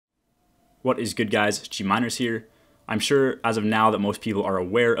What is good, guys? G-Miners here. I'm sure as of now that most people are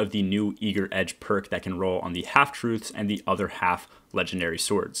aware of the new Eager Edge perk that can roll on the half-truths and the other half legendary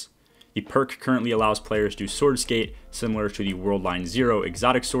swords. The perk currently allows players to sword skate similar to the Worldline 0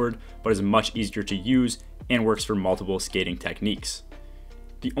 exotic sword, but is much easier to use and works for multiple skating techniques.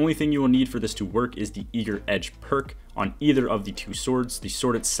 The only thing you will need for this to work is the Eager Edge perk on either of the two swords. The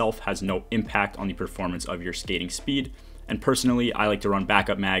sword itself has no impact on the performance of your skating speed, and personally, I like to run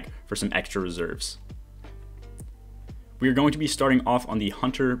backup mag for some extra reserves. We are going to be starting off on the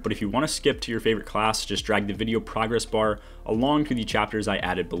Hunter, but if you want to skip to your favorite class, just drag the video progress bar along to the chapters I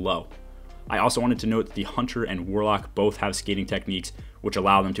added below. I also wanted to note that the Hunter and Warlock both have skating techniques which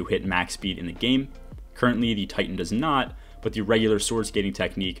allow them to hit max speed in the game. Currently, the Titan does not, but the regular sword skating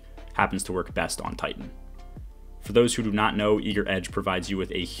technique happens to work best on Titan. For those who do not know, Eager Edge provides you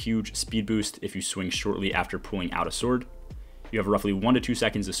with a huge speed boost if you swing shortly after pulling out a sword. You have roughly 1 to 2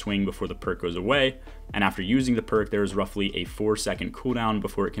 seconds to swing before the perk goes away, and after using the perk there is roughly a 4-second cooldown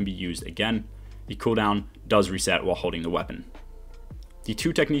before it can be used again. The cooldown does reset while holding the weapon. The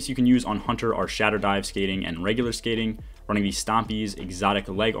two techniques you can use on Hunter are Shadow Dive skating and regular skating. Running the Stompy's exotic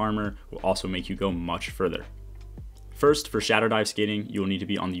leg armor will also make you go much further. First, for Shadow Dive skating, you will need to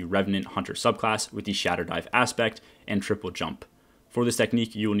be on the Revenant Hunter subclass with the Shadow Dive aspect and triple jump. For this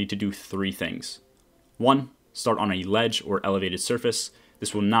technique, you will need to do 3 things. 1. Start on a ledge or elevated surface.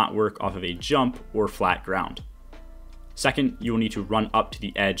 This will not work off of a jump or flat ground. Second, you will need to run up to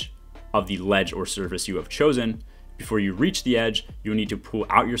the edge of the ledge or surface you have chosen. Before you reach the edge, you will need to pull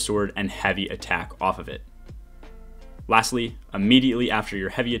out your sword and heavy attack off of it. Lastly, immediately after your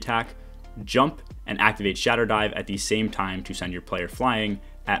heavy attack, jump and activate Shadow Dive at the same time to send your player flying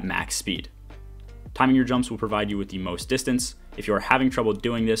at max speed. Timing your jumps will provide you with the most distance. If you are having trouble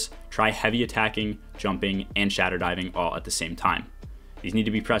doing this, try heavy attacking, jumping, and shadow diving all at the same time. These need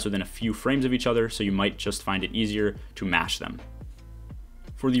to be pressed within a few frames of each other, so you might just find it easier to mash them.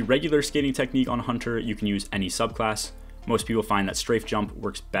 For the regular skating technique on Hunter, you can use any subclass. Most people find that strafe jump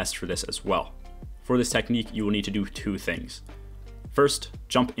works best for this as well. For this technique, you will need to do 2 things. First,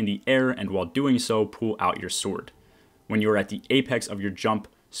 jump in the air, and while doing so, pull out your sword. When you are at the apex of your jump,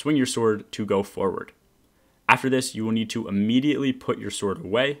 swing your sword to go forward. After this, you will need to immediately put your sword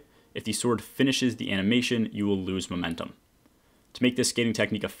away. If the sword finishes the animation, you will lose momentum. To make this skating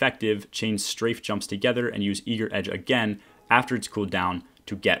technique effective, chain strafe jumps together and use Eager Edge again after it's cooled down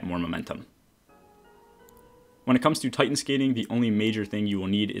to get more momentum. When it comes to Titan skating, the only major thing you will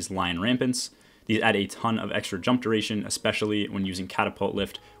need is Lion Rampants. These add a ton of extra jump duration, especially when using Catapult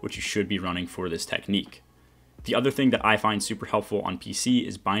Lift, which you should be running for this technique. The other thing that I find super helpful on PC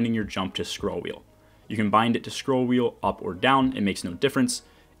is binding your jump to scroll wheel. You can bind it to scroll wheel up or down, it makes no difference,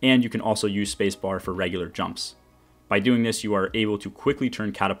 and you can also use spacebar for regular jumps. By doing this, you are able to quickly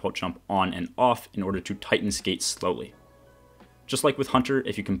turn Catapult Jump on and off in order to Titan skate slowly. Just like with Hunter,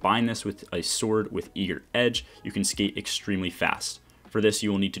 if you combine this with a sword with Eager Edge, you can skate extremely fast. For this,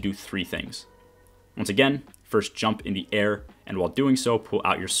 you will need to do 3 things. Once again, first jump in the air, and while doing so, pull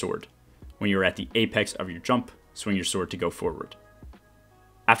out your sword. When you are at the apex of your jump, swing your sword to go forward.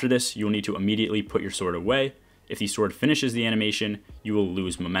 After this, you will need to immediately put your sword away. If the sword finishes the animation, you will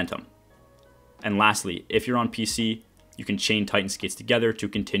lose momentum. And lastly, if you're on PC, you can chain Titan skates together to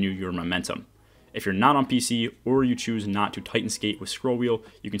continue your momentum. If you're not on PC, or you choose not to Titan skate with scroll wheel,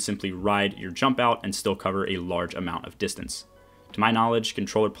 you can simply ride your jump out and still cover a large amount of distance. To my knowledge,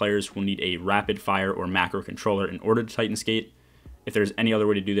 controller players will need a rapid fire or macro controller in order to Titan skate. If there's any other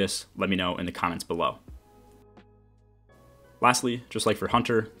way to do this, let me know in the comments below. Lastly, just like for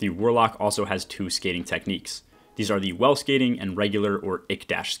Hunter, the Warlock also has 2 skating techniques. These are the well skating and regular or ick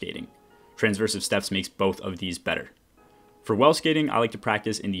dash skating. Transversive steps makes both of these better. For well skating, I like to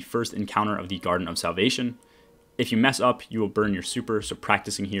practice in the first encounter of the Garden of Salvation. If you mess up, you will burn your super, so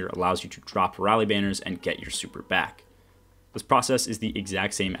practicing here allows you to drop rally banners and get your super back. This process is the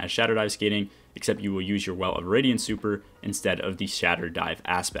exact same as Shadow Dive skating, except you will use your Well of Radiance super instead of the Shadow Dive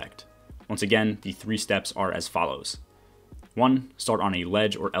aspect. Once again, the 3 steps are as follows. 1. Start on a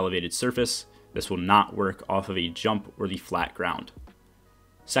ledge or elevated surface. This will not work off of a jump or the flat ground.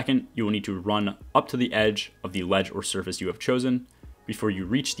 Second, you will need to run up to the edge of the ledge or surface you have chosen. Before you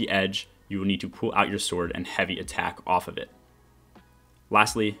reach the edge, you will need to pull out your sword and heavy attack off of it.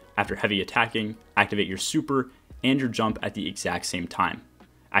 Lastly, after heavy attacking, activate your super and your jump at the exact same time.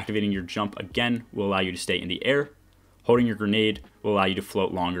 Activating your jump again will allow you to stay in the air. Holding your grenade will allow you to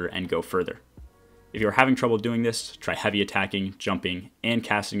float longer and go further. If you're having trouble doing this, try heavy attacking, jumping, and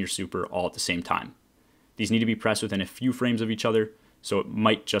casting your super all at the same time. These need to be pressed within a few frames of each other, so it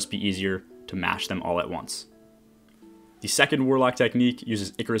might just be easier to mash them all at once. The second Warlock technique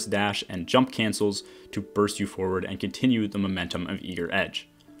uses Icarus Dash and jump cancels to burst you forward and continue the momentum of Eager Edge.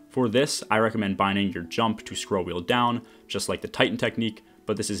 For this, I recommend binding your jump to scroll wheel down, just like the Titan technique,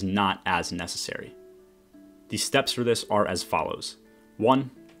 but this is not as necessary. The steps for this are as follows. 1.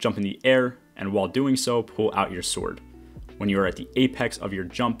 Jump in the air, and while doing so, pull out your sword. When you are at the apex of your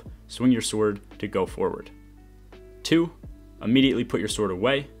jump, swing your sword to go forward. 2. Immediately put your sword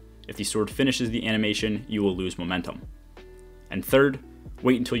away. If the sword finishes the animation, you will lose momentum. And 3rd,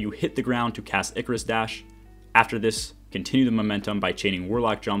 wait until you hit the ground to cast Icarus Dash. After this, continue the momentum by chaining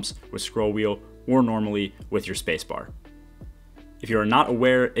Warlock jumps with scroll wheel or normally with your spacebar. If you are not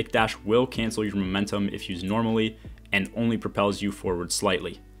aware, Ic Dash will cancel your momentum if used normally and only propels you forward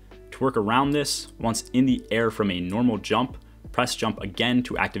slightly. To work around this, once in the air from a normal jump, press jump again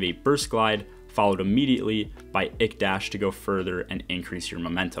to activate Burst Glide, followed immediately by Ic Dash to go further and increase your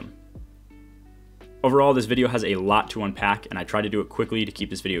momentum. Overall, this video has a lot to unpack, and I tried to do it quickly to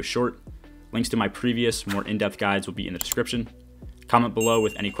keep this video short. Links to my previous, more in-depth guides will be in the description. Comment below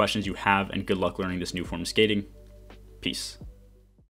with any questions you have, and good luck learning this new form of skating. Peace.